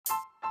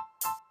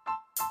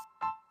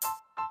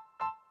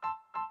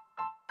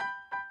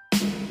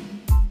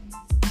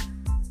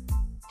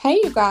Hey,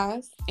 you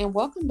guys, and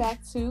welcome back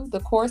to the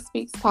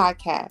Koraspeaks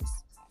podcast.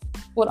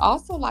 Would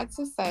also like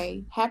to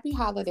say happy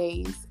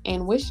holidays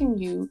and wishing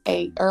you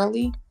a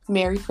early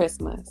Merry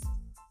Christmas.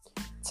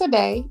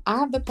 Today, I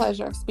have the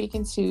pleasure of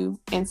speaking to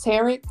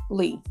Enterick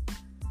Lee.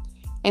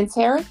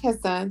 Enterick has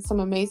done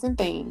some amazing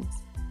things.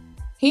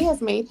 He has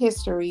made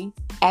history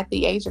at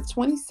the age of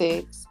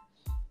 26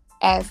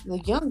 as the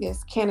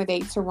youngest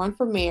candidate to run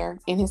for mayor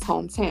in his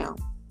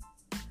hometown.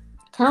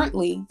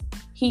 Currently,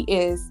 he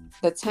is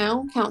the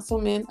town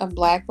councilman of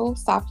Blackville,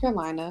 South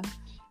Carolina,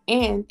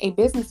 and a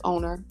business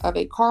owner of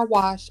a car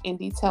wash and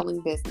detailing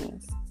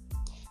business.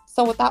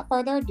 So without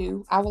further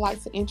ado, I would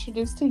like to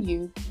introduce to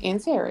you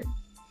Enterick.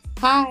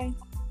 Hi.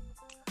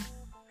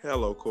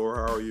 Hello,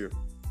 Cora. How are you?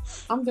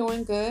 I'm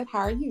doing good. How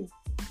are you?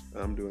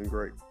 I'm doing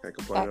great. Can't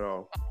complain at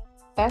all.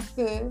 That's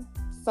good.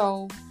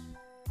 So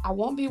I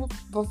won't be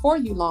before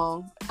you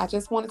long. I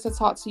just wanted to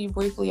talk to you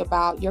briefly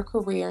about your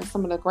career and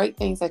some of the great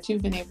things that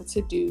you've been able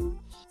to do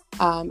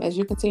as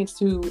you continue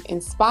to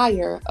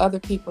inspire other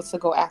people to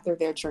go after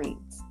their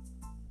dreams.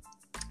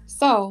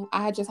 So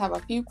I just have a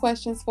few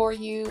questions for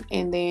you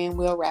and then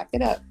we'll wrap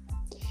it up.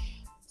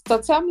 So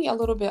tell me a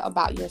little bit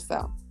about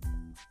yourself.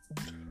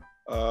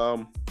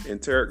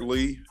 Enterick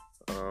Lee,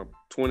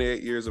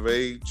 28 years of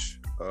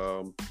age,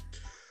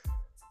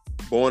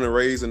 born and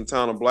raised in the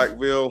town of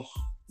Blackville,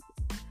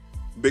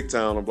 big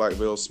town of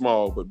Blackville,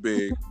 small but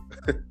big.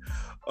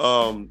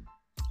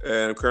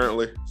 And I'm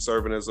currently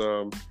serving as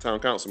a town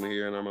councilman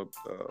here, and I'm a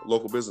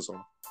local business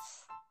owner.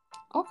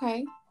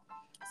 Okay.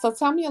 So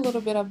tell me a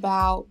little bit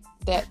about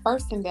that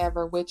first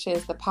endeavor, which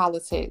is the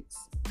politics.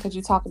 Could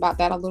you talk about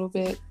that a little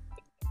bit?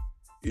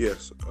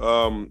 Yes.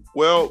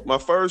 Well, my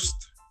first,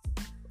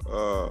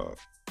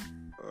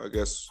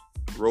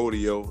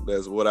 rodeo,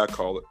 that's what I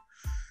call it,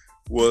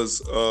 was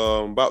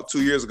about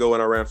 2 years ago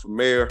when I ran for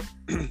mayor.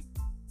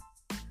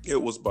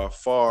 It was by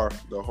far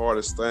the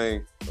hardest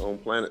thing on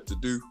planet to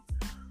do.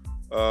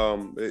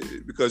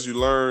 Because you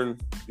learn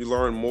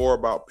more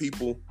about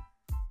people.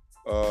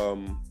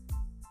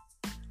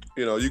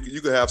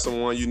 You could have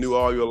someone you knew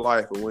all your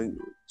life, but as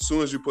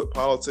soon as you put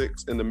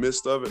politics in the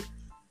midst of it,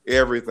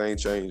 everything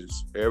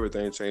changes.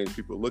 Everything changes.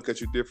 People look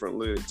at you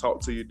differently. They talk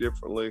to you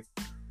differently.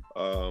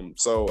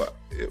 So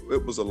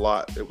it was a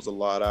lot. It was a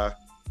lot.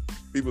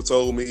 People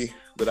told me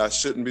that I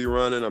shouldn't be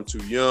running. I'm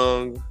too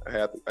young.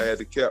 I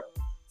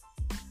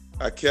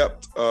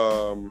kept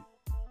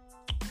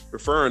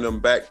referring them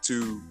back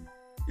to,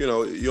 you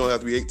don't have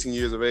to be 18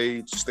 years of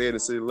age, stay in the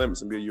city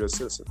limits and be a U.S.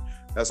 citizen.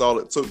 That's all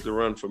it took to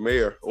run for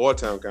mayor or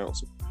town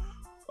council.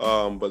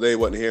 But they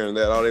wasn't hearing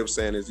that. All they were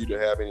saying is you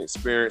didn't have any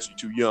experience, you're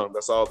too young.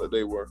 That's all they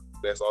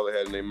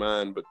had in their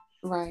mind. But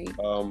right.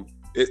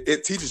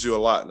 It teaches you a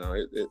lot now.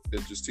 It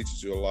just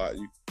teaches you a lot.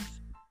 You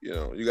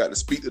got to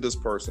speak to this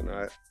person.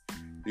 I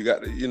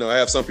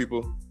have some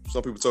people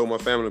told my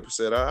family,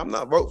 said, I'm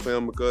not voting for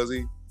him because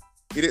he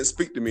didn't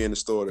speak to me in the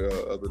store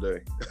the other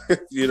day.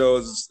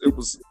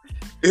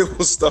 It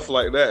was stuff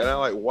like that, and I'm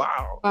like,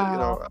 wow. I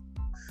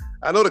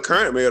know the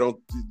current mayor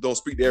don't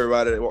speak to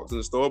everybody that walks in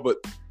the store, but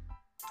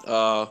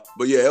yeah,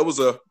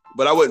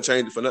 but I wouldn't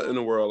change it for nothing in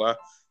the world.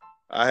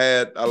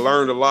 I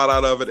learned a lot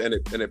out of it, and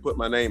it put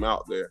my name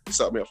out there. It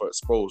set me up for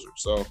exposure.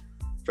 So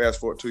fast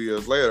forward 2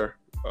 years later,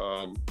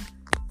 I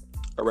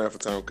ran for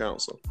town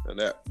council, and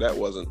that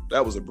was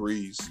a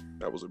breeze.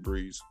 That was a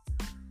breeze.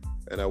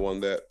 And I won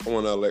the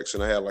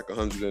election. I had like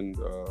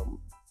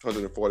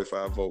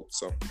 145 votes,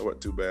 so it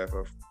wasn't too bad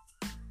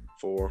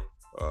for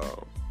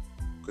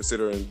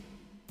considering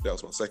that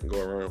was my second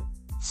go around.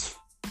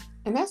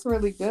 And that's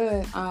really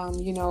good.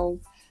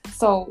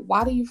 So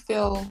why do you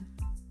feel,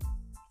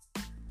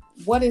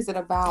 what is it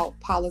about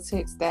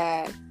politics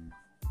that,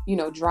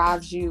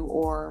 drives you,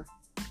 or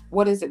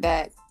what is it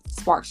that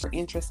sparks your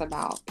interest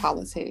about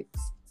politics?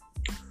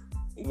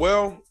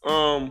 Well,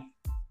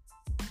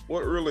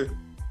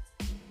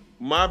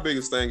 my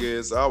biggest thing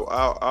is I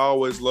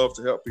always love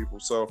to help people.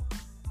 So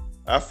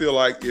I feel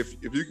like if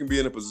you can be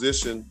in a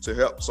position to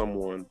help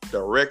someone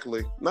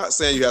directly, not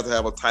saying you have to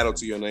have a title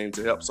to your name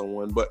to help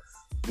someone, but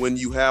when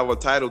you have a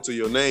title to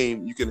your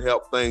name, you can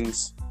help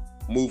things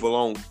move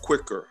along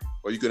quicker,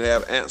 or you can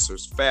have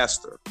answers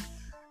faster.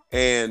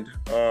 And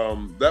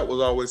that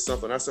was always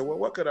something. I said, well,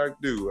 what could I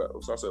do?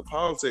 So I said,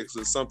 politics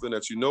is something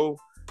that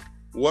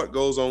what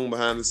goes on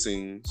behind the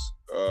scenes.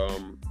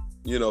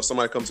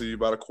 Somebody comes to you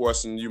about a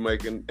question, you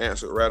can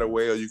answer it right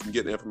away, or you can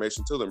get the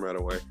information to them right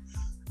away.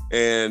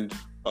 And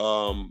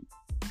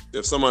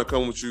if someone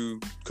come to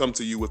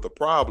you with a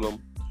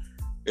problem,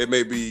 it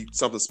may be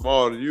something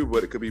small to you,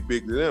 but it could be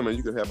big to them, and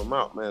you can help them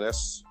out. Man,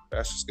 that's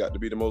just got to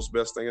be the most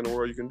best thing in the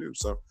world you can do.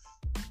 So,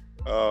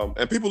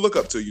 and people look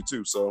up to you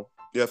too. So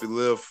you have to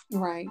live,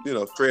 right?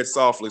 Tread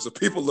softly, so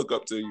people look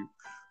up to you.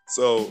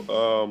 So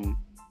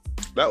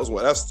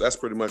that's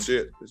pretty much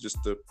it. It's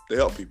just to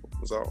help people.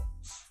 That's all.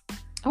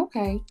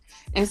 Okay.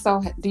 And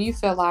so do you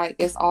feel like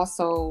it's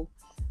also,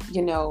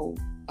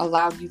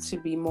 allowed you to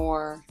be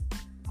more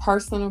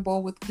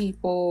personable with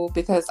people?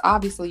 Because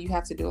obviously you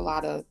have to do a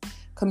lot of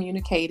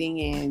communicating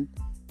and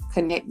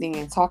connecting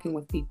and talking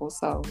with people.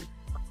 So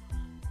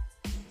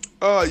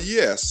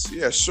Yes,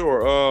 yeah,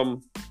 sure.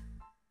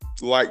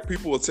 Like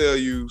people will tell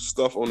you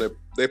stuff on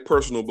their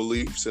personal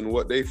beliefs and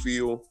what they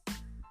feel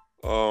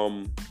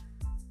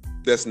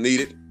that's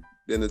needed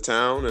in the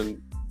town,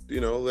 and they're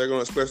going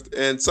to express.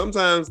 And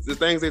sometimes the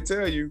things they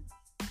tell you,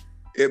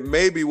 it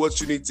may be what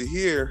you need to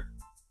hear,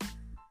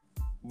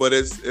 but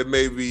it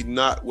may be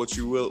not what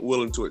you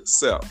willing to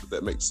accept. If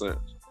that makes sense.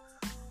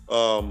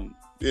 They're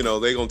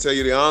going to tell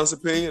you the honest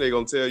opinion. They're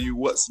going to tell you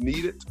what's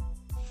needed,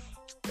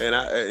 and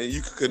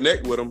you can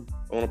connect with them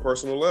on a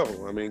personal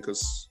level. I mean,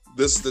 because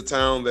this is the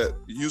town that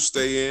you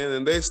stay in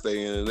and they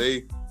stay in, and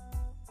they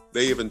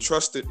have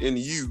entrusted in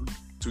you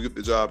to get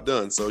the job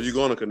done. So you're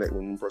going to connect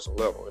with them on a personal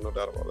level. Ain't no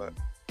doubt about that.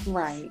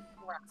 Right.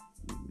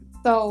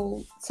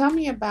 So tell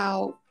me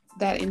about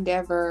that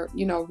endeavor,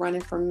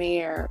 running for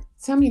mayor.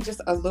 Tell me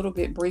just a little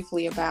bit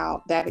briefly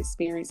about that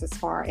experience as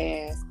far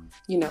as,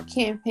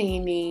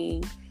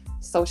 campaigning,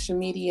 social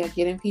media,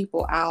 getting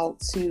people out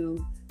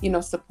to,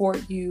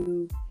 support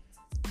you.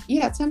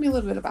 Yeah, tell me a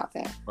little bit about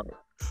that.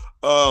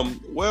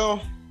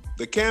 Well,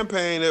 the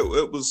campaign, it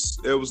was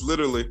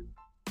literally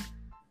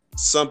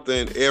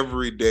something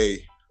every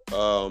day.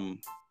 It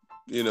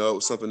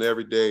was something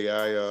every day.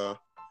 I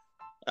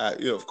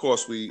of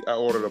course, I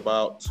ordered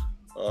about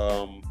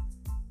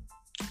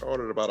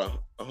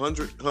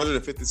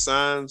 150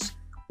 signs,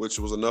 which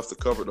was enough to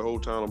cover the whole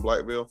town of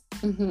Blackville.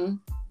 Mm-hmm.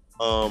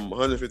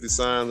 150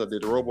 signs. I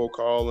did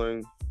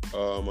robocalling.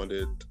 I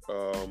did.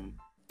 I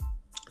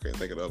can't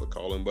think of the other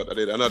calling, but I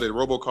did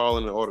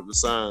robocalling and ordered the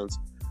signs,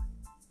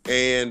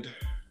 and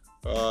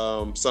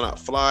sent out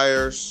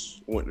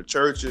flyers. Went to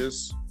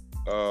churches.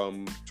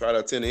 Try to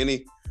attend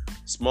any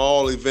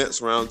small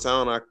events around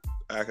town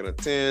I can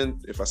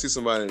attend. If I see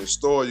somebody in the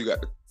store, you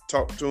got to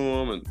talk to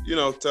them and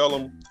tell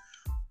them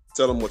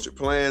what your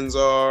plans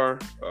are.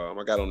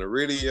 I got on the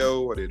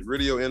radio. I did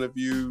radio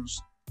interviews.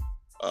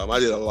 I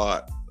did a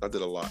lot.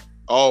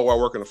 All while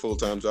working a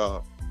full-time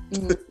job.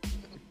 Mm-hmm.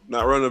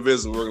 Not running a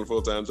business, working a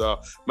full-time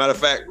job. Matter of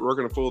fact,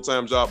 working a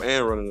full-time job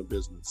and running a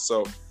business.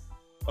 So,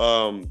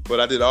 but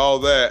I did all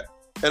that,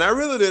 and I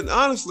really didn't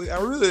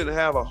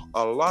have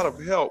a lot of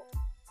help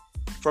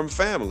from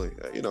family.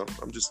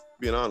 I'm just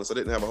being honest. I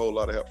didn't have a whole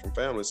lot of help from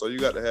family. So I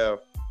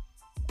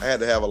had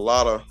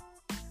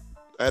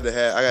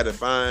to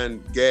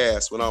find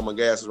gas when all my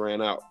gas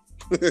ran out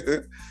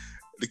to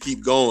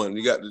keep going.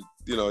 You got to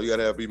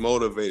be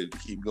motivated to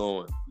keep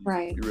going.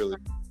 Right. You really,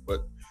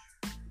 but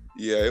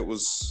yeah,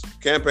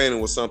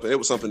 campaigning was something. It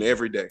was something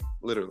every day,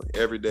 literally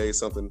every day.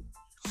 Something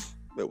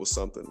that was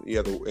something.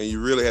 And you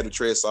really had to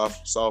tread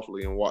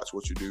softly and watch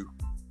what you do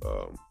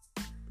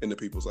in the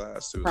people's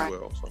eyes too, right. As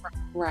well. So,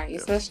 right. Yeah.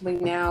 Especially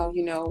now,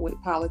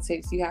 with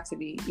politics, you have to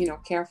be,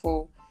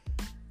 careful.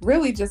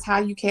 Really, just how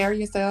you carry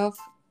yourself,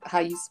 how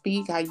you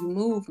speak, how you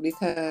move,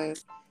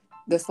 because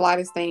the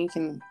slightest thing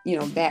can,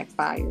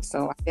 backfire.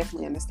 So I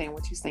definitely understand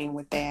what you're saying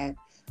with that.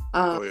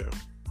 Yeah.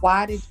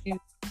 Why did you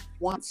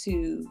want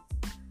to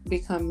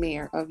become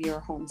mayor of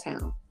your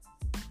hometown?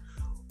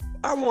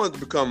 I wanted to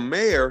become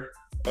mayor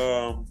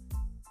for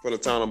the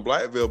town of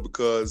Blackville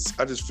because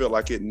I just felt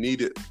like it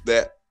needed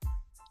that.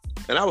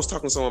 And I was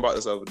talking to someone about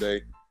this the other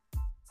day,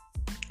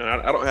 and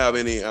I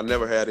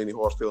never had any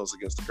hard feelings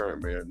against the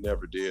current mayor.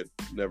 Never did,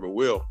 never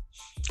will.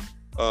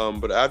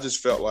 But I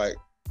just felt like,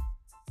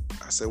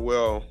 I said,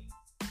 well,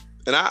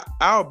 and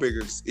our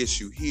biggest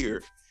issue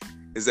here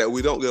is that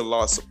we don't get a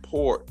lot of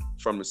support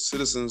from the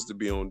citizens to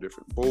be on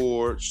different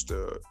boards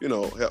to,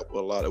 help with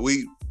a lot of,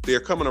 they're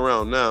coming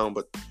around now,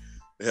 but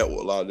they help with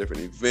a lot of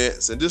different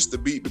events and just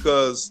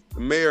because the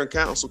mayor and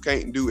council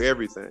can't do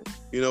everything.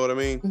 You know what I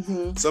mean?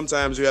 Mm-hmm.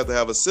 Sometimes you have to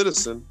have a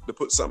citizen to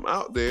put something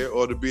out there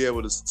or to be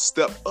able to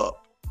step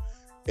up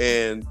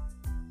and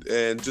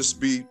just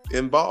be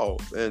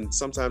involved. And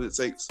sometimes it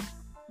takes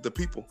the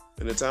people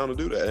in the town to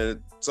do that.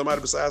 And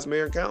somebody besides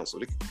mayor and council,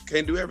 they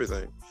can't do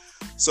everything.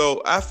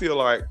 So I feel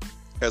like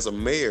as a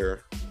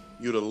mayor,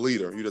 you're the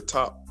leader, you're at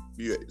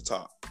the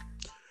top.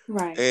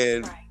 Right.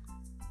 And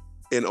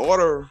in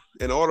order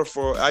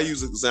for, I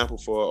use an example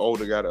for an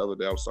older guy the other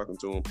day, I was talking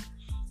to him.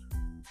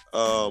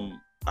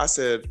 I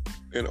said,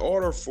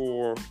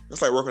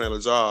 it's like working at a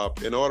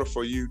job, in order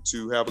for you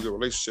to have a good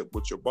relationship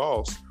with your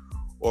boss,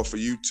 or for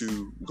you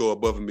to go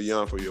above and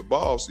beyond for your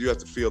boss, you have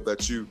to feel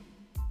that you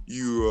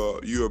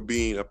are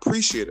being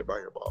appreciated by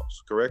your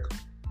boss, correct?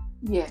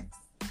 Yes.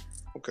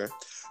 Okay.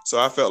 So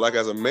I felt like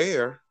as a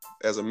mayor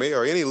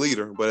or any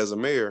leader, but as a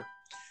mayor,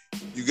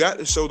 you got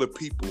to show the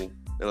people,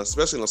 and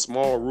especially in a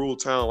small rural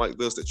town like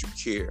this, that you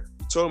care.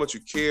 You tell them that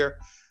you care.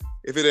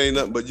 If it ain't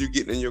nothing but you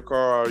getting in your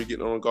car or you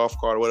getting on a golf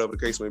cart or whatever the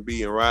case may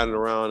be and riding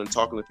around and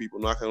talking to people,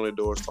 knocking on their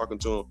doors, talking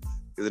to them,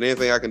 is there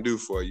anything I can do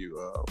for you?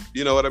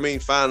 You know what I mean?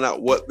 Finding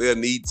out what their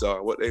needs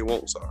are, what their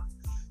wants are.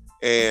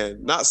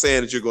 And not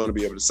saying that you're going to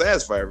be able to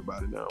satisfy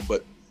everybody now,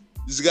 but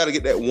you just got to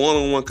get that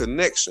one-on-one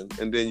connection,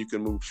 and then you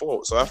can move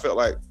forward. So I felt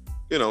like,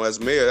 as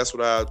mayor, that's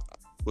what I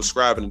was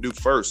striving to do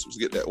first, was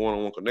get that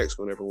one-on-one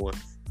connection with everyone.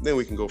 Then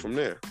we can go from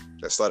there.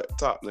 Let's start at the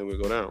top, then we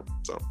go down.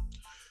 So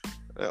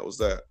that was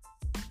that.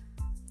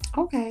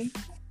 Okay.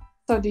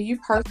 So do you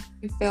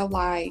personally feel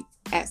like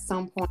at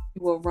some point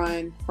you will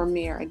run for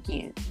mayor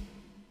again?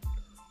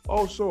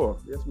 Oh, sure.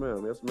 Yes,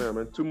 ma'am. Yes, ma'am.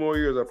 In 2 more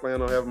years, I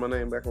plan on having my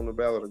name back on the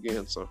ballot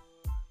again. So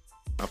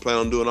I plan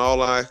on doing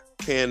all I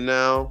can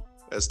now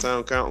as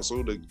town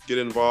council to get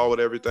involved with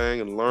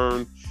everything and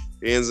learn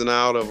the ins and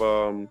out of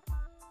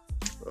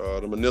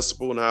the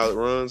municipal and how it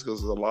runs,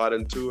 because there's a lot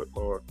into it,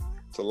 Lord.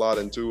 It's a lot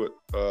into it.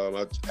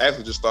 I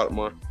actually just started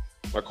my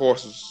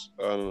courses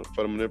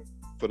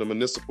for the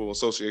Municipal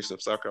Association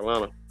of South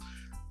Carolina.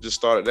 Just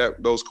started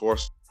those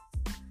courses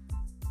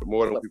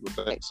more than people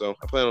think. So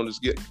I plan on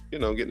just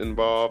getting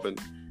involved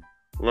and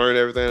learn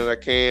everything that I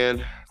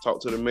can. Talk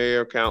to the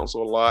mayor,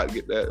 council a lot,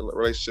 get that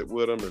relationship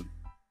with them, and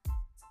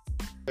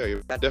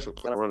yeah, I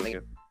definitely plan on running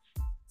again.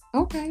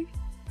 Okay.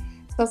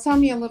 So tell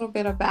me a little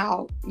bit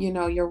about,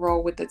 your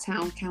role with the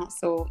town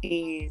council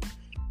and,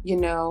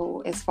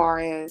 as far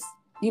as,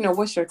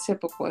 what's your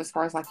typical as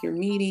far as like your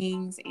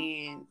meetings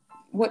and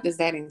what does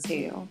that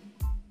entail?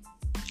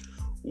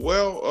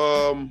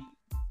 Well,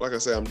 like I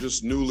said, I'm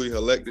just newly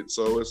elected,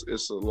 so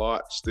it's a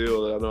lot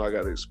still that I know I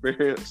got to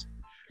experience.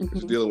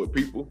 Just dealing with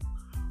people.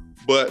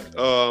 But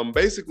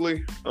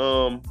basically,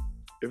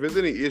 if there's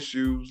any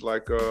issues,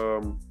 like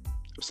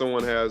if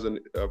someone has an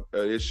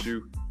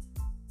issue,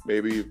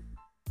 maybe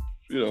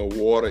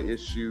water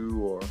issue,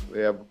 or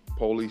they have a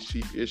police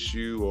chief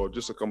issue, or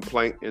just a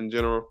complaint in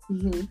general,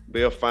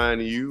 they'll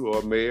find you or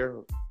a mayor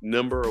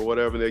number or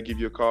whatever. They'll give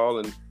you a call,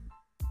 and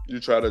you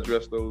try to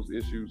address those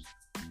issues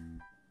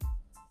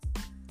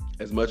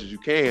as much as you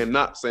can.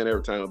 Not saying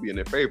every time it'll be in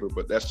their favor,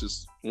 but that's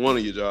just one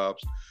of your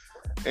jobs.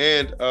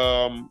 And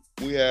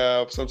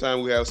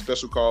sometimes we have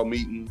special call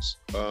meetings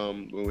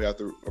when we have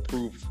to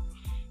approve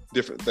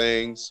different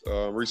things.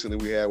 Recently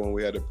we had one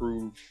we had to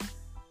approve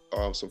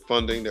some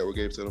funding that we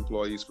gave to the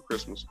employees for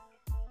Christmas.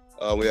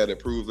 We had to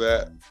approve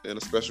that in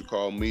a special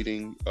call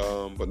meeting.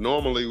 But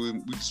normally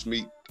we just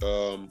meet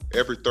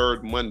every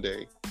third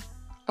Monday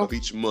of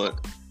each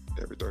month.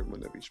 Every third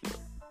Monday of each month.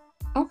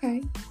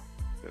 Okay.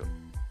 Yeah.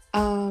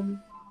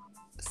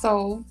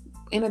 So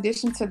in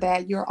addition to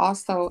that, you're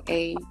also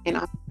an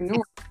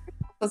entrepreneur.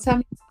 So tell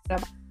me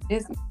about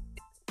business.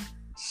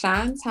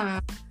 Shine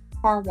Time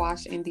Car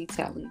Wash and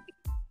Detailing.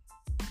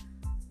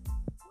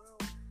 Well,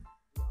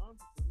 the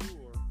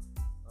entrepreneur,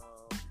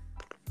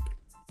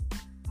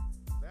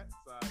 that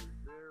side is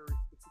very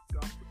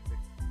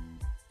complicated.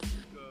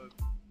 Because,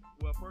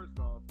 well, first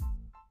off,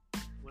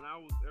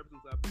 ever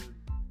since I've been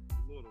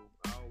little,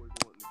 I always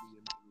wanted to be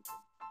in business.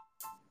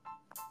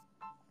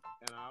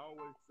 And I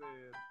always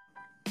said,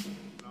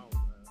 I was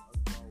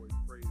always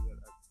prayed that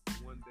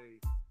one day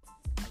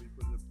I'll be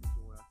put in a position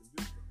where I can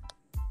do so.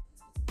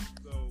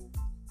 So,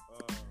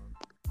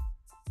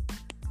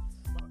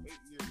 about 8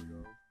 years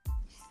ago,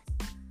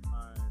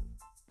 I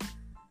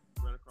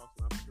ran across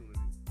an opportunity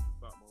to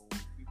start my own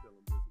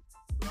detailing business.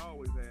 But I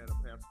always had a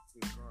passion for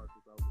clean cars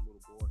since I was a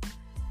little boy.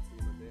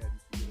 Me and my dad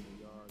used to get in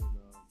the yard,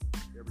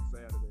 and every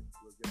Saturday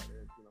we'd get out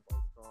there and clean up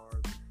all the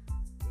cars.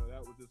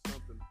 That was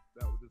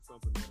just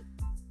something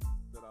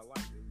that I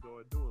liked and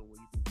enjoyed doing, when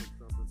you can take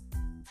something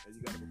and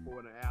you got a before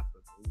and an after,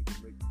 and you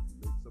can make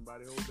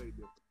somebody whole day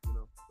different, So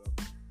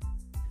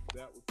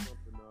that was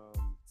something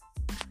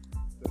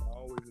that I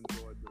always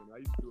enjoyed doing. I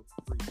used to do it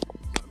for free.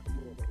 Not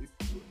anymore, but I used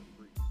to do it for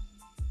free.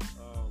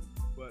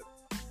 But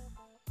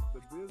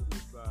the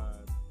business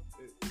side,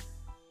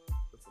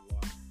 it's a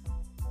lot.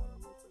 I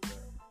will say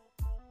that.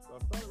 So I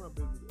started my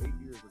business 8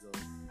 years ago.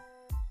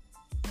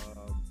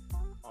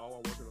 All I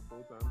work in a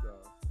full-time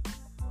job.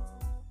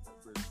 At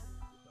Bridge.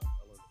 I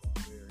learned a lot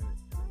there, and it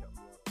helped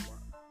me out a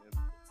lot.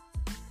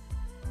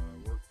 And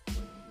worked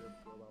 20 shifts,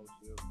 12-hour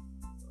shifts,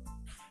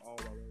 all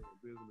while in a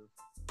business.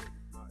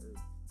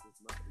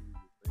 It's not the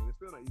easiest thing. It's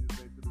still not the easiest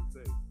thing to this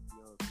day, to be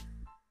honest.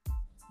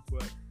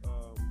 But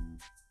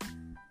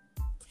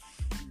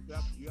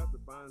you have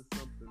to find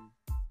something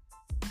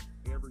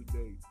every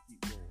day to keep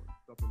going,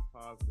 something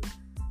positive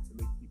to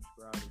make you keep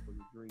striving for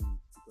your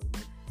dreams.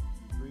 Because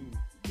your dreams,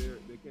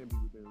 they can't be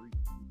within reach.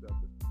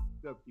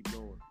 You have to keep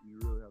going. You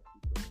really have to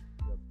keep going.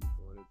 You have to keep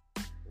going.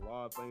 A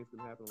lot of things can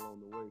happen along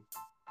the way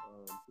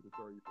to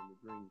deter you from your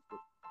dreams. But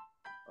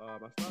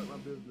I started my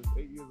business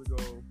 8 years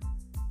ago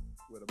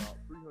with about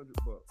 $300.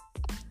 $300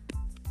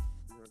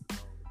 to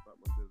start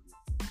my business.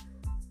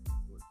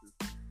 Went to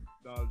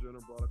Dollar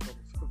General, bought a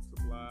couple of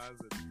supplies,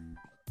 and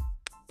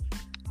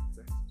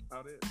that's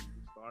about it.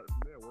 Just started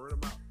from there. Word of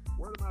mouth.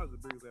 Word of mouth is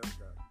the biggest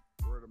advertisement.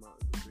 Word of mouth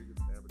is the biggest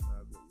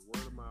advertisement.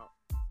 Word of mouth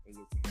and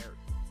your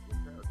character. Your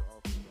character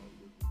also is all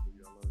good, so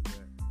you gotta learn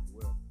that as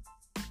well.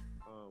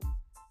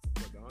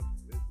 But it's a lot.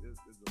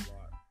 It's a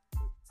lot.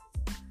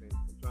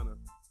 I'm trying to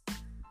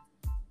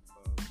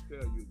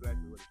tell you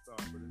exactly where to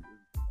start, but it's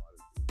a lot.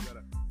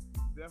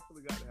 You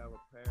definitely got to have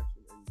a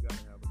passion, and you got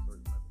to have a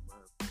certain type of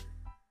mind frame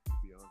to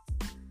be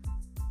entrepreneur.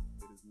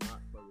 It is not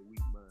for the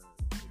weak mind.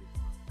 It is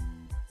not for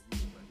the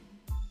weak mind.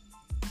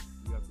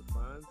 You have to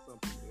find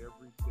something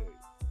every day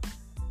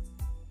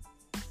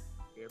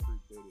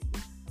that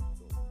makes you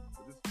go.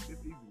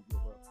 It's easy to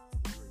give up.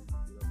 It's very easy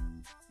to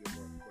give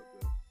up. But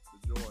the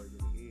joy is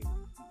in the end.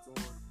 You keep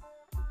going,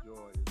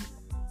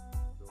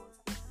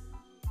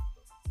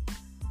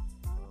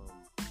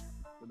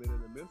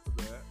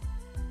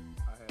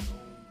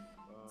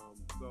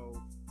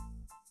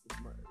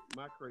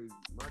 my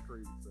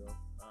crazy self.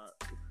 I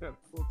had a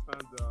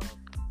full-time job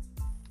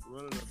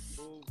running a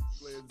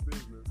full-fledged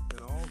business,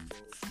 and also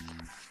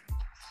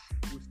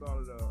we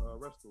started a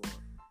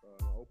restaurant.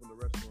 I opened a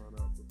restaurant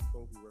up, a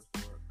soul food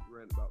restaurant. We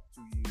ran it about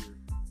 2 years,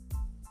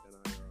 and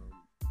I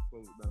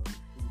closed it down.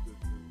 Food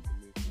business for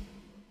me.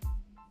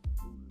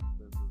 Food is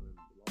expensive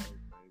and a lot of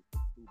things.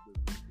 Food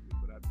business for me,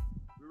 but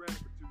we ran it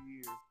for 2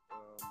 years.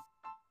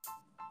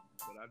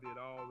 But I did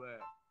all that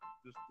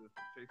just to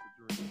chase a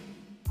dream.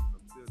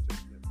 I'm still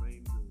chasing that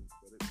same dream,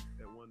 but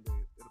at one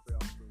day it'll pay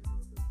off soon.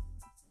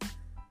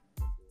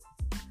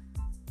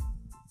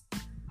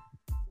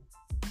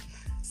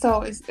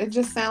 So it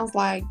just sounds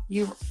like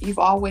you've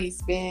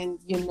always been,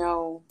 you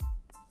know,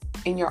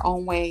 in your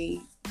own way,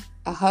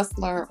 a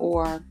hustler,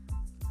 or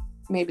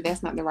maybe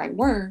that's not the right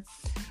word,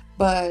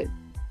 but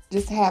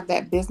just have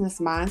that business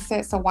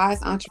mindset. So why is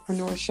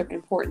entrepreneurship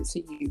important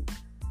to you?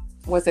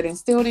 Was it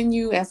instilled in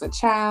you as a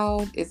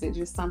child? Is it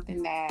just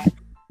something that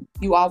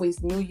you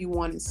always knew you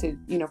wanted to,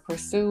 you know,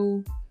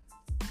 pursue?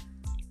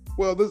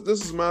 Well,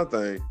 this is my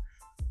thing.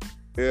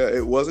 Yeah,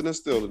 it wasn't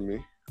instilled in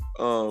me.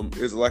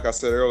 It's like I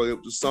said earlier,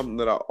 it was something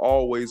that I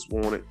always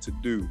wanted to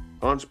do,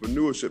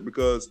 entrepreneurship,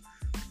 because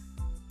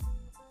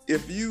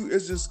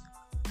it's just,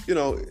 you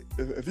know,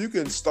 if you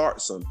can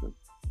start something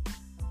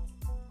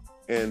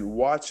and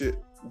watch it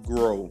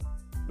grow,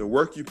 the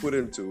work you put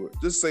into it,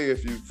 just say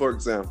for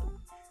example,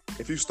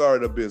 if you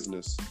started a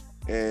business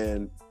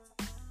and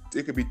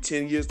it could be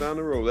 10 years down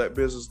the road, that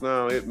business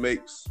now, it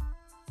makes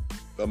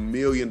 $1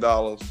 million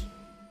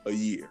a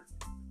year.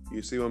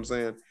 You see what I'm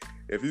saying?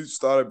 If you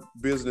start a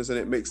business and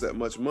it makes that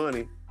much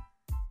money,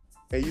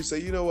 and you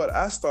say, you know what,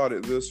 I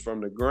started this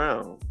from the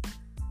ground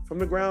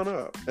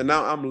up, and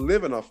now I'm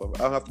living off of it.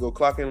 I don't have to go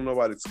clock in on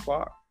nobody's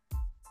clock.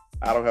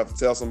 I don't have to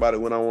tell somebody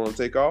when I want to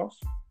take off.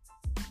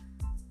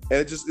 And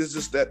it's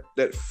just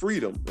that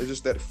freedom. It's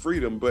just that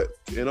freedom. But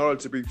in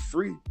order to be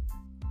free,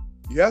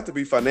 you have to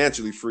be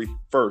financially free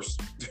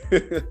first,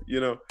 you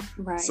know?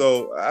 Right.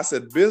 So I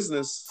said,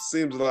 business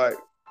seems like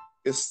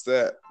it's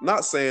that,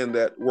 not saying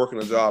that working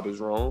a job is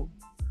wrong,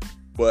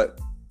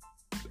 but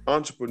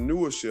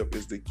entrepreneurship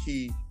is the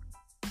key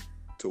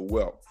to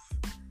wealth.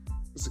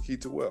 It's the key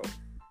to wealth.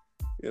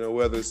 You know,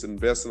 whether it's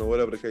investing or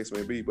whatever the case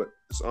may be, but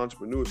it's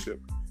entrepreneurship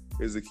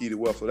is the key to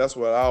wealth. So that's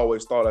what I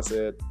always thought. I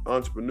said,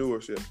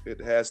 entrepreneurship,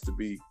 it has to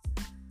be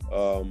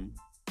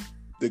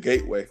the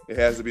gateway. It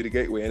has to be the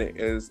gateway, and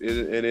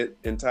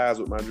it ties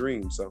with my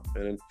dreams. So,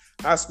 and in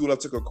high school, I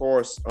took a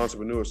course,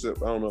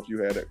 entrepreneurship. I don't know if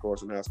you had that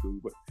course in high school,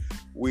 but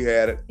we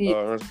had it,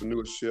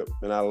 entrepreneurship,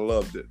 and I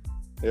loved it,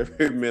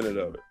 every minute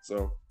of it.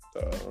 So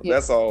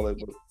that's all it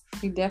was.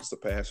 You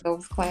definitely a passion.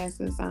 Those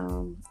classes,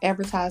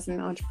 advertising,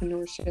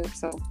 entrepreneurship.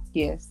 So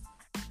yes.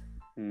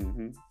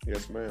 Mm-hmm.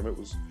 Yes, ma'am. It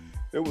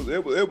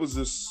was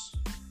just,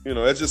 you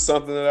know, it's just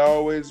something that I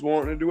always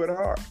wanted to do at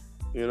heart.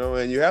 You know,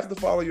 and you have to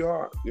follow your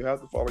heart. You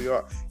have to follow your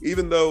heart,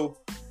 even though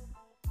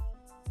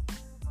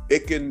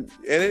it can,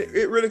 and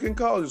it really can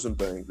cause you some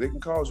things. It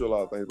can cause you a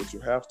lot of things, but you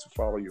have to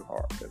follow your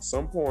heart. At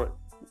some point,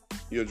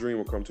 your dream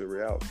will come to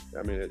reality.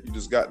 I mean, you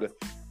just got to.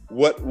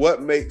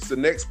 What makes the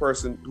next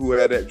person who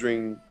had that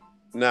dream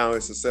now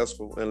is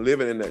successful and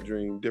living in that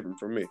dream different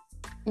from me?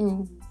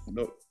 Mm-hmm.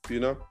 No,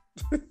 you know.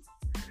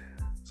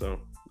 So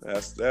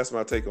that's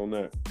my take on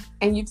that.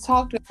 And you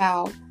talked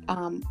about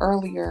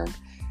earlier,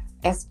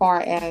 as far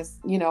as,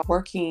 you know,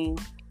 working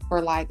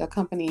for like a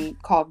company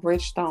called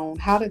Bridgestone.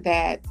 How did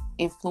that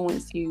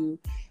influence you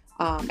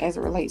as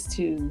it relates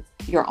to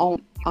your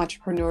own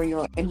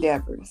entrepreneurial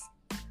endeavors?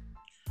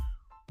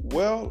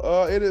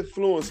 Well, it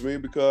influenced me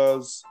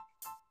because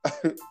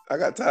I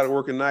got tired of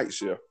working night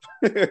shift.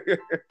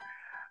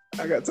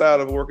 I got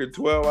tired of working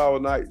 12-hour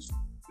nights.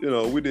 You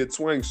know, we did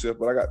swing shift,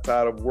 but I got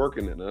tired of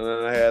working it. And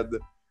then I had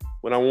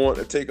when I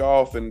wanted to take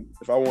off, and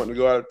if I wanted to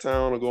go out of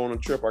town or go on a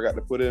trip, I got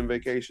to put in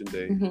vacation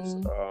days.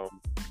 Mm-hmm.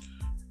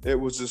 It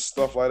was just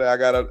stuff like that. I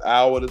got an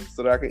hour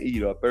so that I can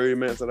eat, or 30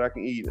 minutes that I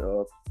can eat.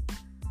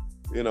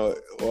 You know,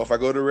 or if I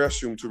go to the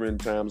restroom too many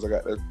times, I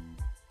got to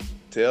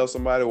tell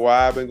somebody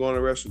why I've been going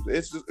to the restroom.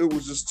 It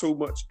was just too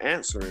much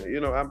answering.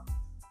 You know, I'm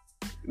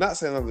not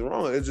saying nothing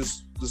wrong. It's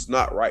just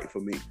not right for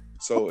me.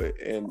 So,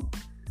 and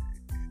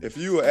if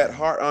you are at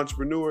heart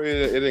entrepreneur,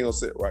 it ain't gonna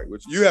sit right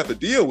with you. You have to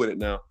deal with it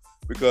now,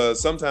 because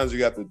sometimes you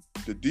got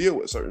to deal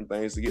with certain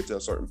things to get to a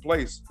certain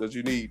place, because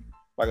you need,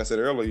 like I said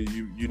earlier,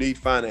 you need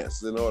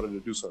finances in order to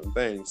do certain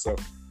things. So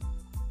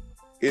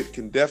it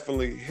can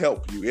definitely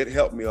help you. It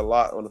helped me a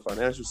lot on the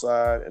financial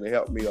side, and it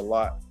helped me a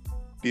lot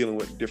dealing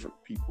with different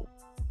people.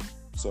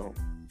 So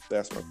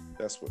that's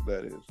what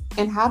that is.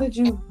 And how did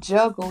you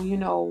juggle, you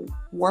know,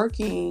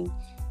 working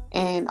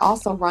and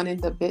also running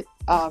the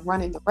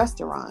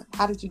restaurant?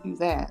 How did you do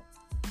that?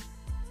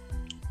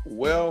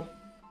 Well,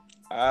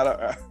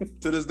 to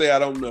this day I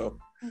don't know,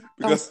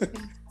 because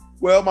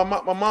well, my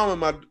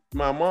mom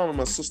and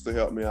my sister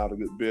helped me out a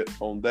good bit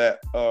on that.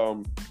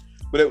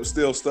 But it was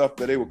still stuff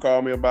that they would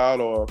call me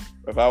about, or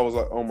if I was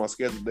on my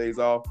scheduled days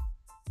off,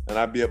 and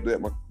I'd be up there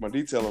at my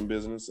detailing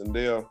business, and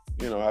they'll,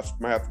 I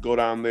might have to go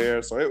down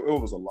there. So it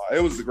was a lot.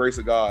 It was the grace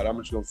of God. I'm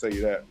just gonna say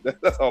you that.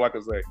 That's all I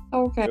can say.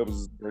 Okay. It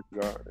was the grace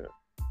of God. Yeah.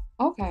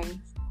 Okay.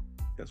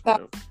 Yes, So,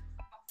 ma'am.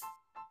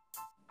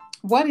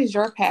 what is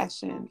your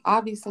passion?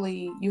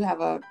 Obviously, you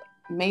have a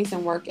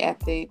amazing work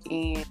ethic,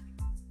 and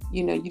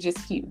you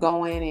just keep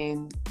going,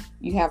 and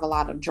you have a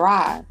lot of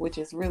drive, which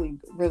is really,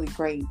 really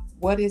great.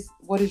 What is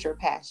your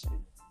passion,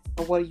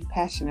 or what are you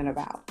passionate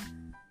about?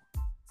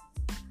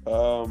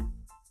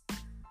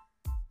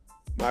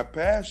 My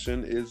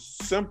passion is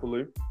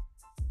simply.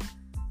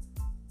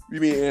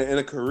 You mean in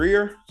a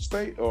career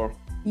state, or?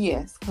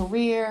 Yes,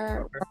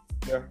 career.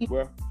 Okay.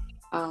 Yeah.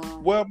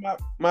 Um, Well,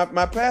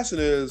 my passion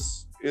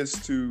is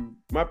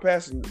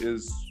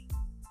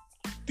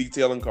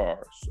detailing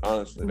cars.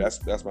 Honestly,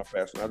 that's my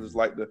passion. I just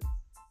like the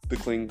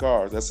clean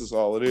cars. That's just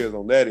all it is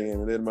on that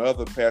end. And then my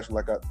other passion,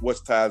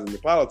 what ties into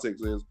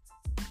politics, is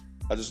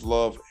I just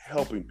love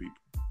helping people.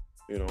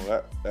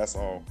 That's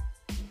all.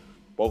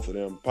 Both of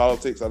them.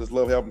 Politics, I just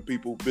love helping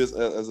people.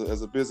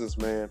 As a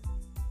businessman,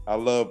 I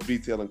love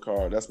detailing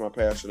cars. That's my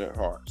passion at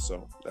heart.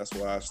 So that's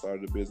why I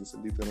started a business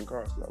in detailing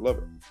cars, because I love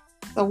it.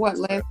 so what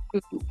led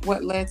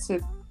to?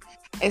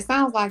 It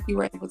sounds like you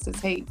were able to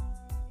take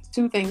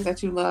two things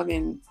that you love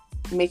and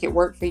make it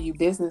work for you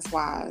business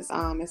wise.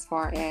 As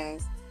far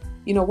as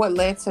what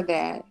led to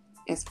that.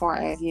 As far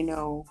as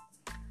you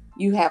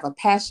have a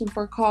passion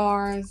for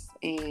cars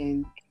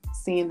and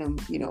seeing them,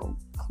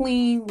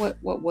 clean.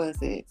 What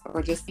was it,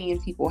 or just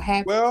seeing people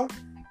happy? Well,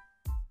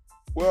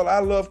 I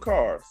love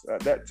cars.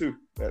 That too.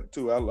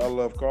 I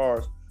love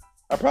cars.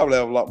 I probably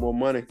have a lot more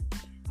money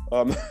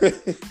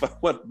if I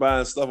went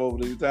buying stuff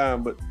over the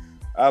time, but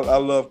I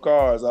love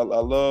cars. I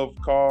love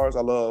cars.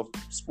 I love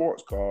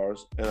sports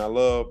cars, and I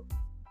love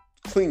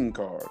clean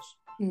cars.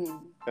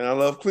 Mm. And I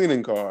love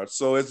cleaning cars.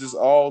 So it just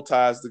all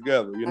ties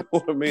together. You know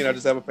what I mean? I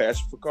just have a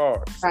passion for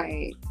cars.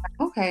 Right.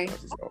 Okay.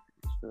 That's just all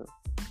it is.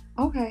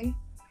 Yeah. Okay.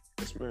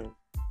 Yes, ma'am.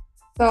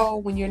 So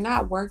when you're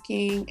not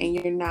working and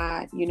you're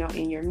not,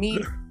 in your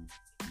meeting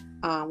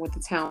with the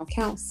town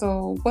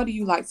council, what do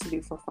you like to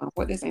do for fun?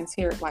 What does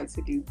Enterick like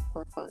to do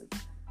for fun?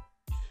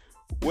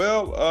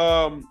 Well,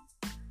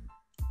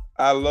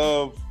 I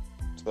love,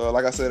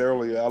 like I said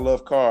earlier, I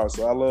love cars.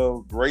 So I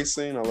love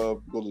racing. I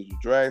love go to the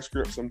drag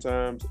strip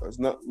sometimes. It's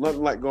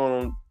nothing like going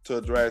on to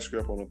a drag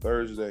strip on a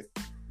Thursday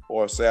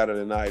or a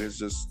Saturday night. It's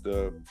just,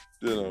 the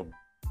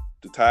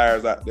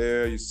tires out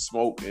there. You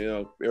smoke,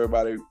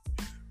 everybody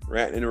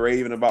ranting and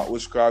raving about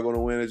which car going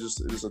to win. It's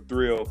just a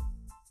thrill.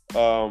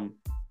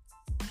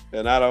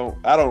 And I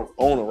don't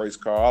own a race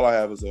car. All I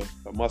have is a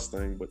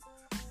Mustang, but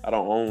I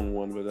don't own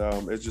one. But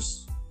it's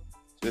just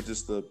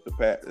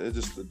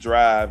the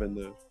drive and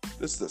the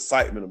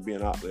excitement of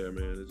being out there,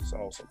 man. It's just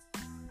awesome.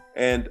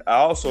 And I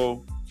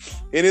also,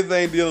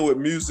 anything dealing with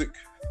music,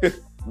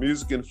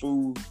 music and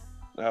food,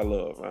 I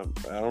love. I'm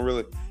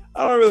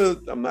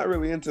not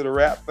really into the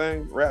rap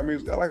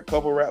music. I like a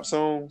couple rap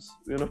songs,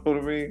 you know what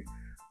I mean?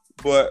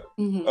 But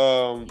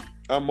I'm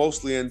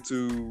mostly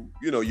into,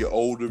 your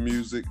older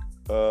music,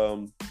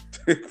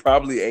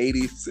 probably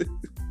 80s,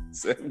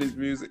 70s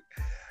music.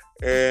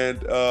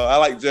 And I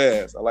like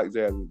jazz.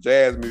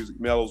 Jazz music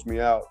mellows me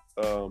out.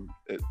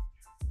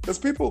 Because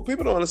people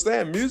don't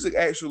understand, music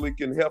actually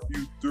can help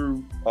you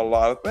through a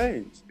lot of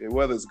things. And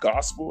whether it's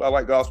gospel, I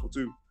like gospel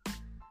too.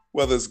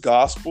 Whether it's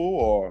gospel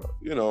or,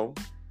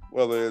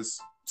 whether it's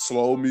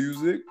slow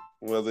music,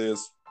 whether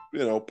it's,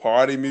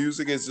 party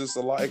music, it's just a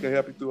lot. It can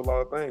help you through a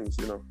lot of things,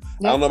 I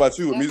don't know about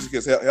you, but music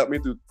has helped me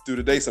through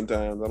the day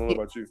sometimes. I don't know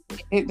about you.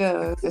 It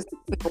does.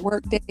 It's a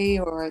work day,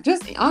 or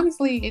just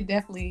honestly, it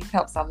definitely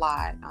helps a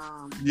lot.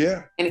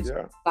 Yeah. And it's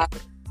like,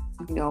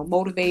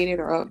 motivated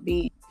or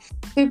upbeat.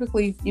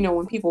 Typically,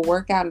 when people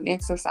work out and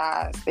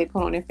exercise, they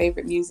put on their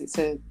favorite music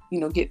to,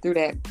 get through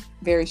that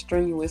very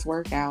strenuous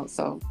workout.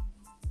 So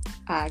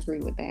I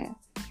agree with that.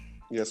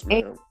 Yes,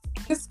 ma'am. And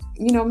just,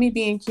 me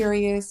being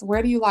curious,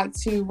 where do you like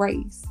to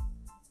race?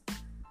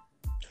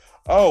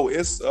 Oh,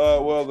 it's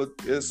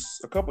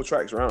it's a couple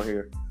tracks around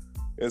here.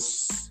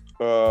 It's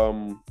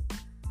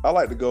I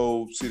like to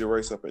go see the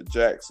race up at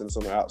Jackson. It's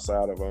on the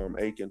outside of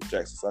Aiken,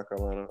 Jackson, South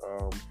Carolina.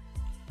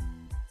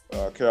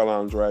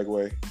 Carolina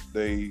Dragway.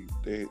 They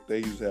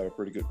usually have a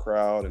pretty good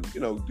crowd and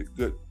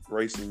good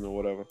racing or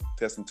whatever,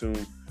 test and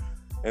tune.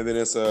 And then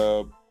it's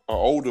a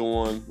older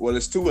one. Well,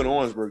 there's two in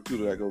Orangeburg too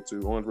that I go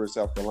to, Orangeburg,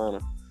 South Carolina.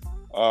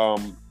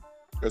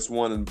 It's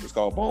it's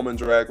called Bowman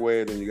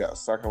Dragway. Then you got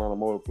South Carolina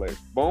Motor Place.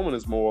 Bowman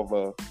is more of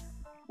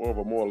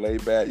a more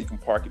laid back. You can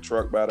park your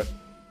truck by the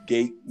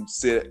gate and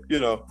sit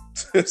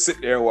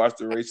there and watch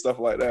the race, stuff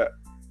like that.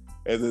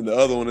 And then the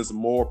other one is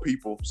more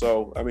people.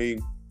 So I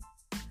mean,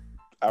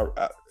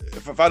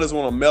 if I just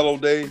want a mellow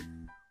day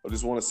or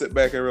just want to sit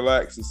back and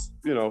relax, and,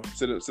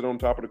 sit on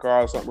top of the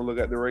car or something and look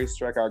at the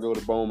racetrack, I go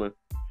to Bowman,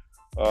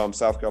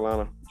 South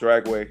Carolina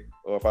Dragway.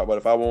 Or if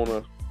I want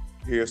to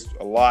hear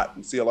a lot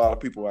and see a lot of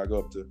people, I go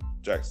up to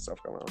Jackson,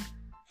 South Carolina.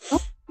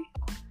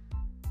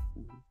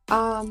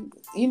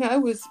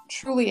 It was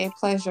truly a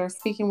pleasure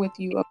speaking with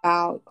you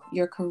about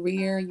your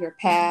career, your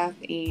path,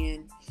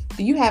 and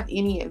do you have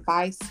any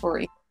advice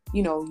for,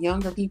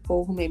 younger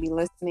people who may be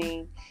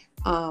listening,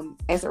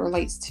 as it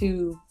relates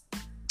to,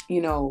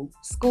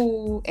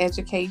 school,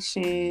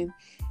 education,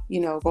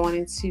 going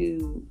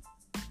into,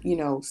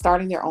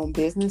 starting their own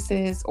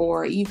businesses,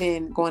 or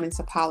even going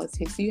into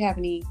politics? Do you have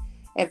any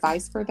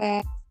advice for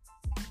that?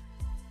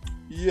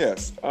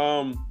 Yes.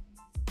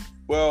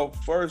 Well,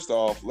 first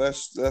off,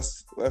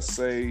 let's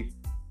say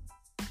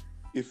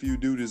if you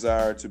do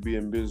desire to be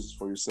in business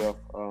for yourself,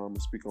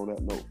 speak on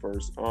that note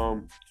first.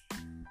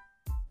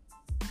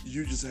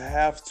 You just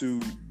have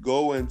to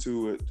go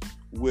into it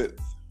with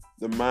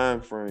the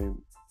mind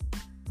frame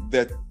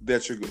that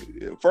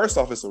you're. First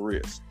off, it's a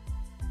risk.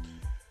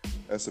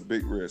 That's a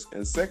big risk.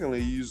 And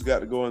secondly, you just got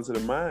to go into the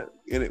mind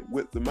in it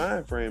with the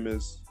mind frame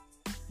is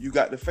you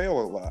got to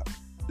fail a lot.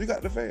 You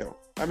got to fail.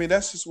 I mean,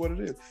 that's just what it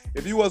is.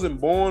 If you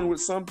wasn't born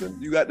with something,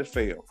 you got to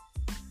fail.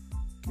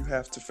 You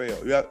have to fail.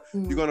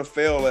 You're going to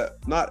fail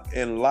at, not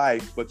in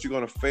life, but you're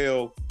going to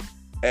fail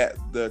at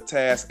the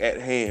task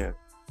at hand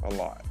a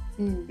lot.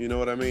 You know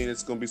what I mean?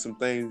 It's going to be some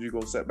things you're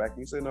going to set back and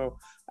you say, no,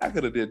 I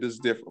could have did this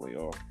differently.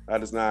 Or I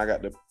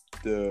got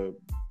to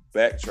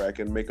backtrack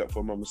and make up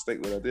for my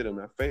mistake that I did and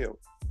I failed.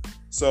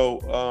 So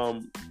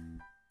on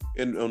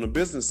the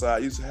business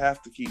side, you just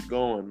have to keep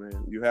going,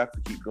 man. You have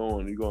to keep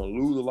going. You're going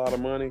to lose a lot of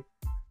money.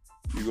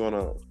 You're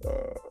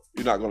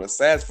not going to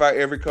satisfy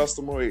every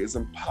customer. It's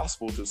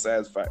impossible to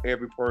satisfy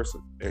every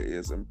person. It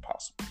is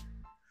impossible.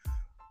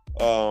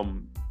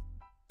 And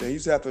you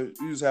just have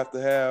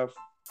to have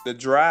the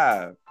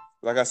drive.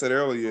 Like I said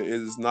earlier, it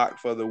is not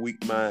for the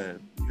weak mind.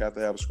 You have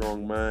to have a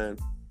strong mind.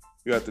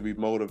 You have to be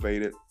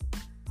motivated.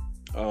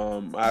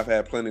 I've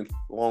had plenty of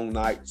long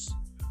nights,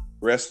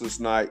 restless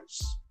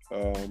nights.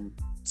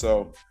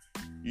 So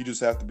you just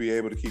have to be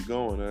able to keep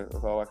going. That's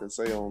all I can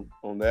say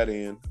on that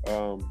end.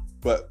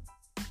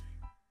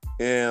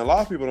 And a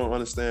lot of people don't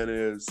understand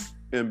is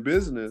in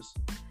business,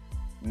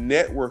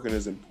 networking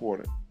is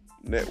important.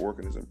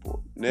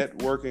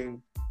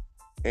 Networking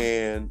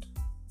and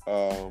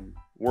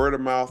word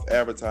of mouth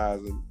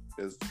advertising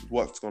is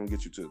what's going to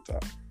get you to the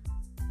top.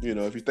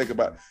 If you think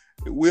about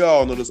it, we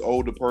all know this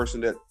older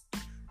person that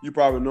you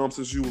probably know them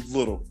since you was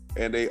little,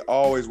 and they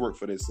always work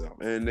for themselves,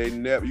 and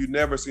you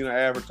never seen an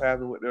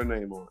advertisement with their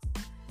name on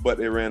it, but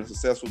they ran a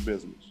successful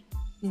business.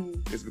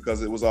 It's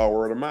because it was all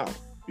word of mouth.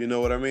 You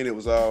know what I mean? It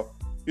was all,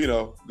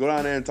 go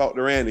down there and talk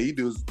to Randy. He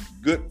does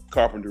good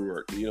carpentry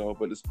work,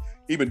 but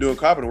he been doing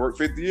carpentry work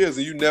 50 years,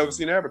 and you never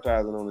seen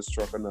advertising on his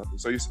truck or nothing.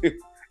 So you see,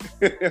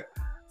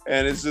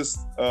 and it's just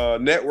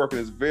networking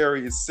is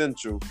very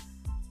essential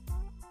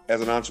as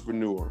an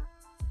entrepreneur.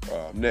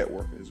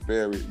 Networking is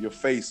your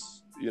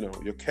face,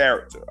 your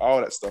character,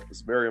 all that stuff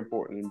is very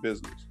important in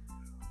business.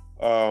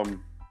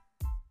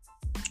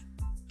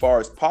 Far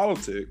as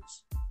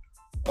politics,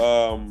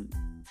 I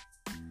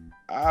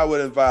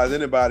would advise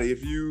anybody,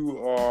 if you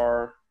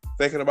are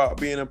thinking about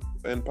being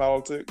in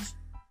politics,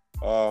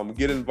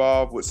 get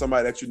involved with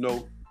somebody that you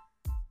know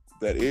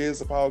that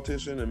is a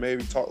politician, and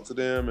maybe talk to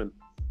them and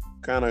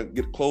kind of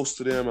get close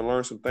to them and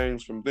learn some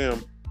things from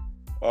them.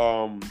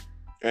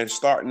 And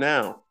start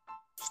now,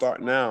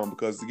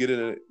 because you get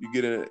in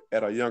it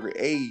at a younger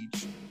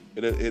age.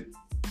 It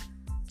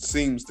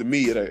seems to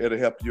me it'll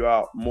help you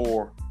out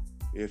more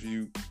if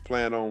you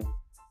plan on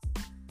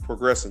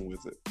progressing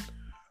with it.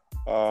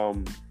 What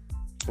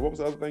was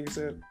the other thing you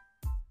said,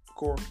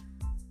 Cora?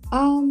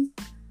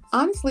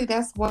 Honestly,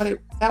 that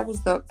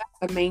was the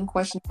main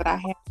question that I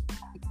had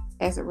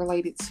as it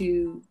related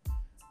to,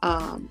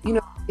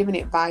 giving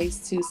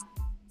advice to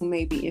who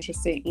may be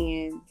interested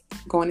in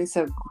going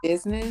into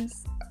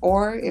business,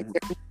 or if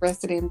they're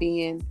interested in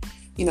being,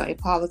 a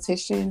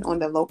politician on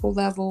the local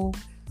level,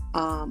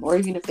 or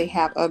even if they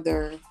have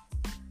other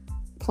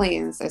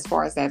plans as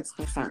far as that is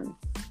concerned.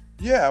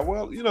 Yeah,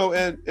 well,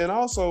 and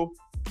also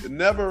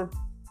never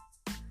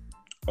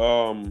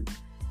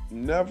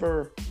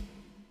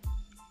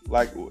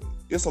like,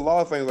 it's a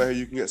lot of things like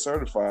you can get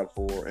certified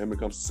for and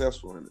become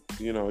successful in it.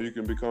 You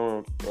can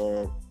become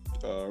a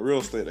real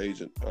estate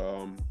agent.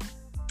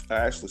 I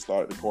actually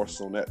started the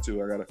courses on that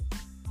too. I gotta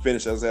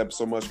finish. I just have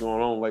so much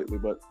going on lately,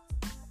 but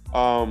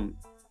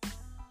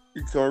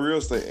you become a real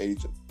estate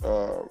agent,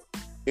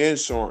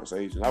 insurance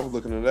agent. I was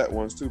looking at that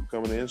once too,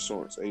 becoming an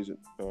insurance agent.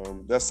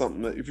 That's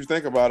something that, if you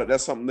think about it,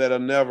 that's something that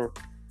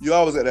you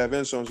always got to have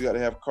insurance. You got to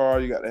have a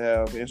car. You got to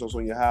have insurance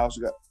on your house.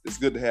 It's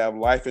good to have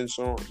life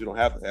insurance. You don't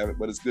have to have it,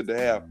 but it's good to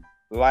have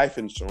life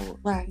insurance.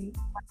 Right.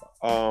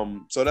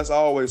 So that's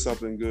always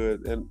something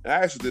good. And I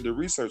actually did the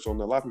research on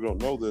that. A lot of people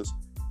don't know this,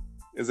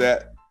 is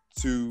that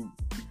to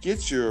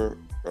get your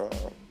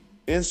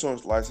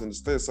insurance license in the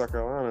state of South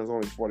Carolina is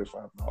only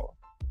 $45.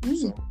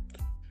 So,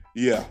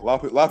 yeah, a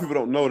lot of people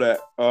don't know that.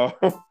 I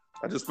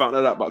just found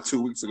that out about 2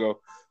 weeks ago.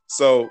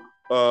 So,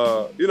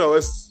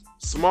 it's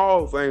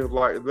small things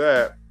like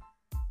that,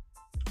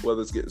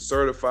 whether it's getting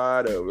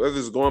certified or whether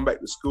it's going back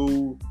to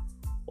school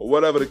or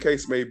whatever the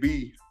case may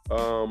be.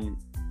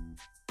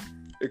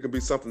 It could be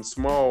something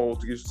small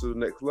to get you to the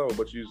next level,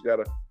 but you just got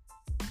to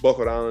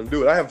buckle down and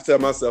do it. I have to tell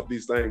myself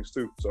these things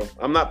too. So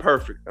I'm not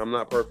perfect,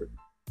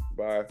 but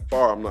by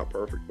far I'm not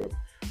perfect, but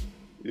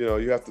you know,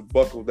 you have to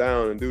buckle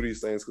down and do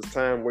these things because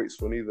time waits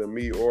for neither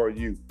me or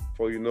you.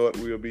 Before you know it,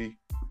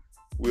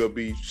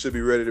 should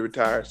be ready to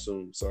retire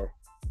soon. So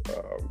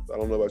I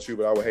don't know about you,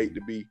 but I would hate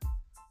to be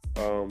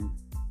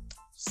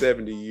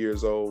 70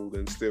 years old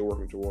and still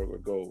working towards a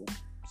goal.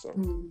 So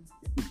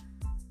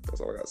that's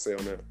all I got to say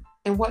on that.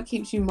 And what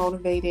keeps you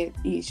motivated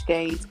each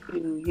day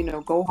to, you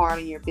know, go hard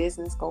in your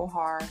business, go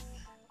hard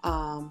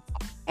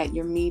at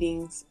your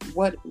meetings?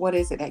 What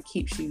is it that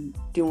keeps you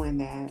doing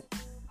that?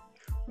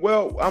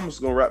 Well, I'm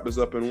just going to wrap this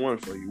up in one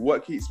for you.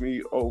 What keeps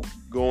me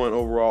going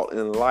overall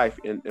in life,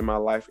 in my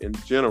life in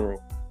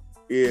general,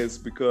 is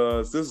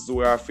because this is the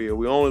way I feel.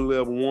 We only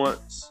live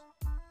once.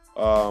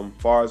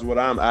 Far as what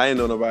I ain't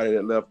know nobody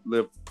that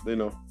lived, you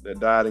know, that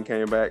died and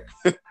came back.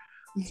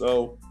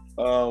 So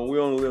we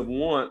only live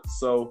once.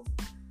 So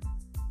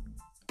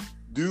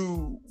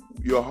do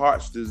your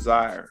heart's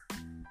desire,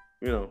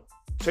 you know,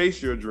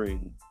 chase your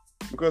dream,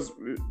 because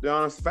the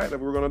honest fact that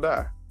we're going to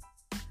die,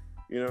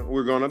 you know,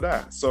 we're going to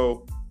die.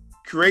 So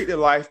create the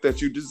life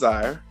that you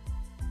desire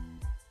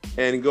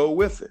and go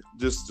with it.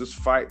 Just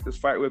fight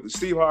with it.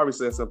 Steve Harvey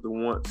said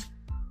something once.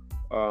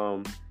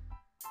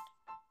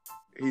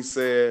 He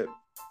said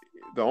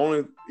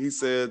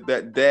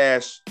that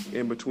dash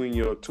in between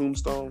your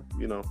tombstone,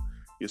 you know,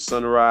 your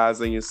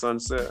sunrise and your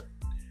sunset,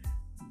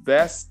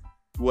 that's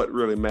what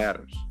really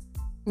matters.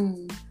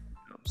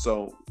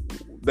 So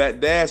that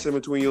dash in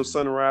between your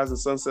sunrise and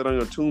sunset on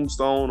your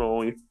tombstone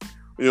or on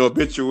your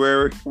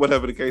obituary,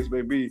 whatever the case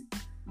may be,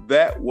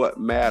 that what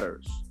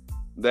matters.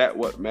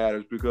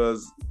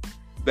 Because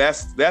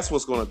that's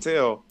what's going to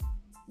tell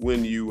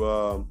when you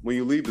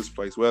leave this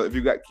place. Well, if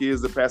you got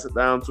kids to pass it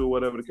down to,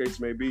 whatever the case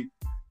may be,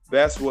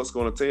 that's what's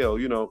going to tell.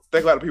 You know,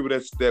 think about the people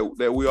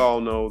that we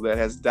all know that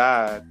has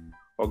died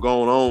or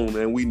gone on,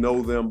 and we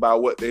know them by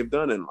what they've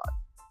done in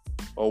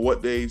life, or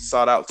what they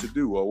sought out to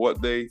do, or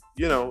what they,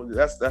 you know,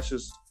 that's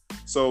just.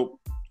 So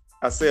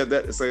I said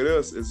that to say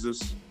this is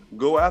just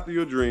go after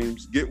your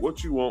dreams, get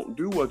what you want,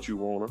 do what you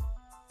want to,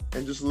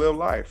 and just live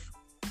life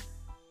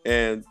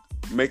and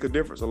make a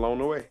difference along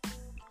the way.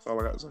 That's all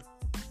I got to say.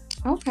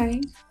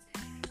 Okay.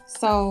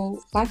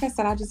 So, like I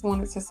said, I just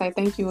wanted to say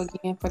thank you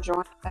again for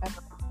joining us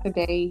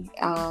today.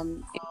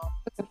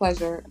 It's a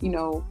pleasure, you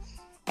know,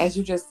 as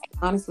you just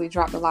honestly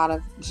dropped a lot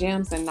of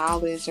gems and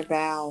knowledge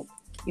about,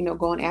 you know,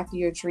 going after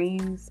your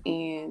dreams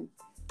and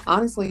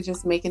honestly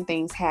just making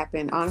things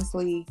happen.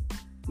 Honestly,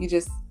 you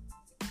just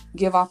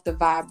give off the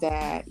vibe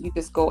that you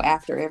just go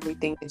after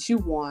everything that you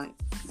want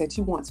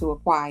to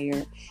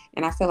acquire.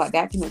 And I feel like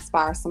that can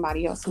inspire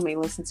somebody else who may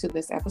listen to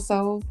this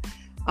episode.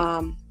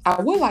 I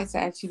would like to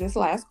ask you this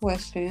last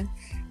question.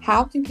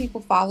 How can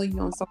people follow you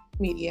on social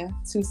media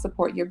to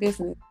support your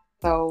business?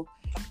 So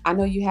I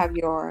know you have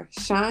your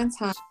Shine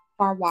Time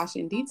car wash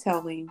and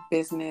detailing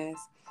business.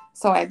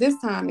 So at this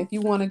time, if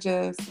you want to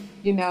just,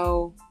 you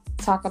know,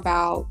 talk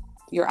about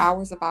your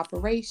hours of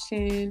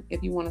operation,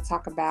 if you want to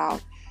talk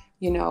about,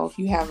 you know, if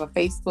you have a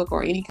Facebook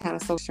or any kind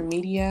of social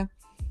media,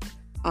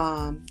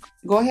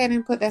 go ahead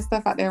and put that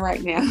stuff out there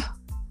right now.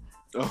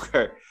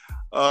 Okay.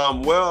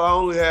 Well, I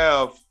only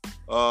have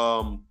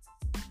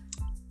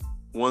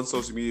one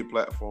social media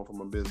platform for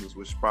my business,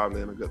 which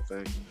probably ain't a good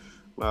thing.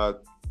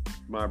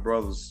 My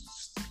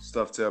brother's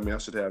stuff tell me I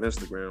should have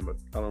Instagram, but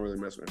I don't really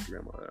mess with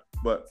Instagram like that.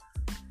 But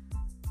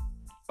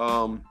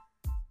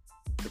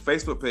the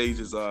Facebook page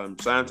is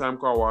Shine Time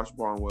Car Wash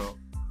Barnwell.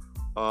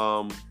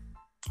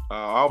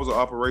 Hours of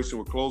operation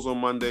will close on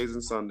Mondays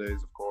and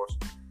Sundays, of course.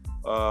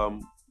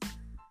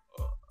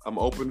 I'm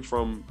open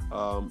from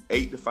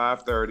 8 to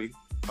 5:30.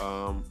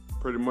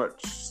 Pretty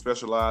much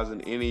specialize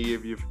in any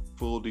of your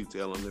full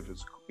detailing. If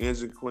it's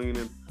engine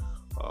cleaning,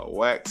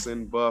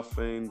 waxing,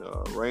 buffing,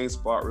 rain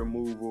spot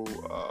removal,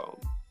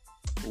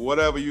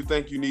 whatever you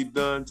think you need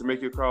done to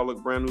make your car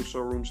look brand new,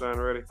 showroom shine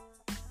ready,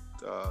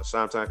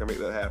 Shine Time can make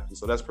that happen.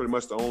 So that's pretty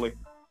much the only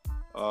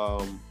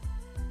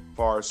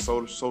far as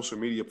social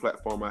media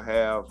platform I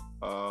have.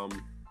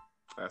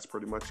 That's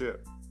pretty much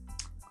it.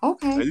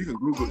 Okay. And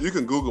you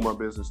can Google my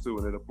business too,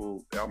 and it'll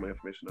pull all my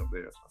information up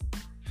there.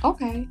 So.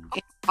 Okay.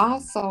 And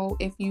also,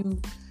 if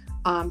you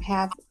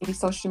have any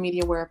social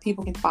media where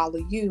people can follow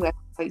you as it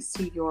relates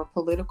to your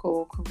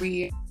political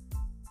career,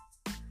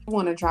 if you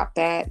want to drop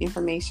that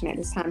information at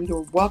this time,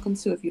 you're welcome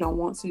to. If you don't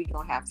want to, you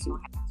don't have to.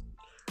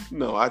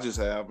 No, I just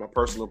have my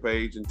personal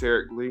page,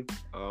 Enterick Lee.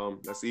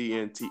 That's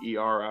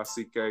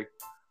Enterick,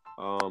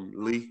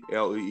 Lee,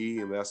 Lee,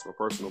 and that's my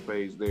personal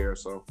page there.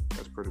 So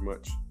that's pretty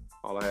much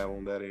all I have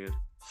on that end.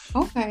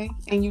 Okay.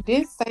 And you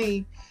did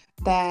say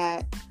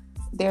that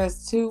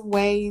there's 2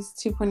 ways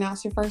to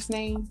pronounce your first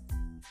name.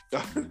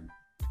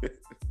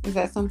 Is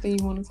that something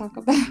you want to talk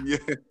about?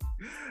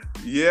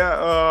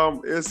 Yeah.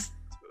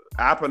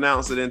 I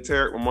pronounce it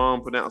Enterick. My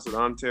mom pronounced it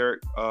Enterick.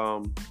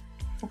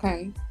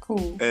 Okay,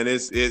 cool. And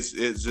it's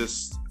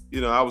just,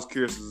 you know, I was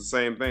curious. It's the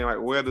same thing.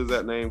 Like, where does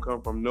that name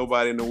come from?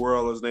 Nobody in the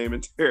world is named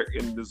Enterick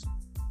in this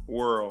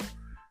world.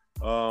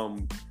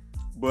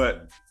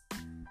 But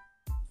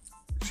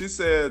she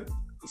said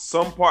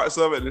some parts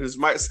of it, and this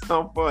might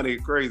sound funny,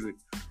 crazy,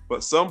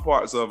 but some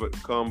parts of it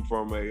come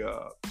from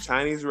a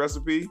Chinese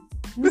recipe.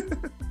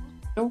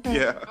 Okay.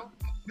 Yeah.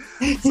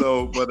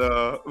 So,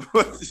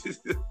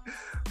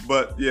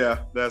 but yeah,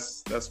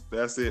 that's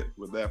it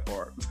with that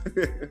part.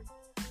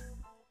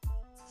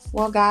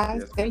 Well,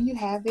 guys, Yes. there you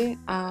have it.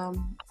 I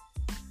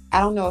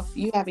don't know if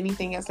you have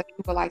anything else that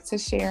you would like to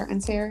share,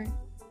 Enterick.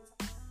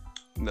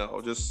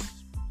 No, just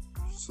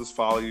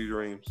follow your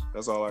dreams.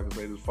 That's all I can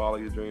say. Just follow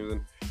your dreams,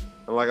 and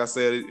like I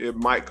said, it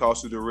might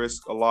cost you to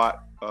risk a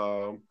lot,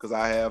 because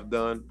I have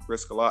done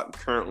risk a lot and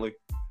currently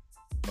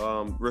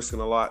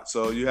risking a lot.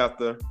 So you have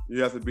to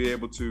be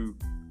able to.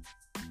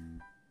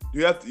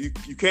 You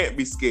can't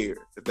be scared,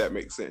 if that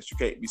makes sense. You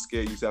can't be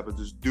scared. You just have to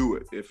just do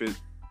it. If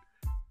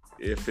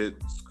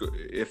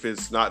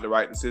it's not the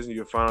right decision,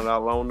 you'll find it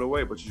out along the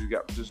way. But you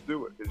got to just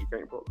do it, because you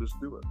can't just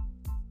do it.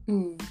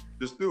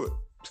 Just do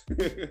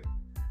it.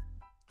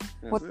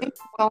 Well, thank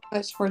you so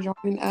much for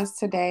joining us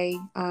today,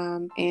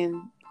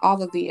 and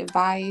all of the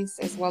advice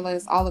as well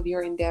as all of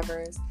your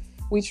endeavors.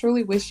 We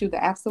truly wish you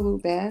the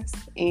absolute best,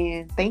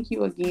 and thank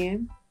you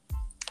again.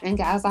 And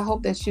guys, I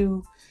hope that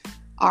you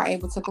are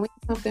able to glean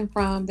something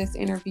from this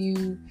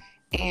interview.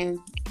 And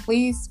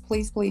please,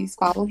 please, please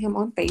follow him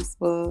on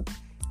Facebook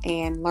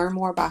and learn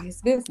more about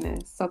his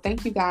business. So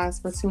thank you guys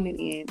for tuning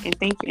in. And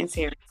thank you,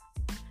 Enterick.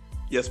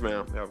 Yes,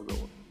 ma'am. Have a good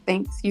one.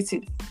 Thanks. You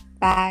too.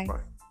 Bye. Bye.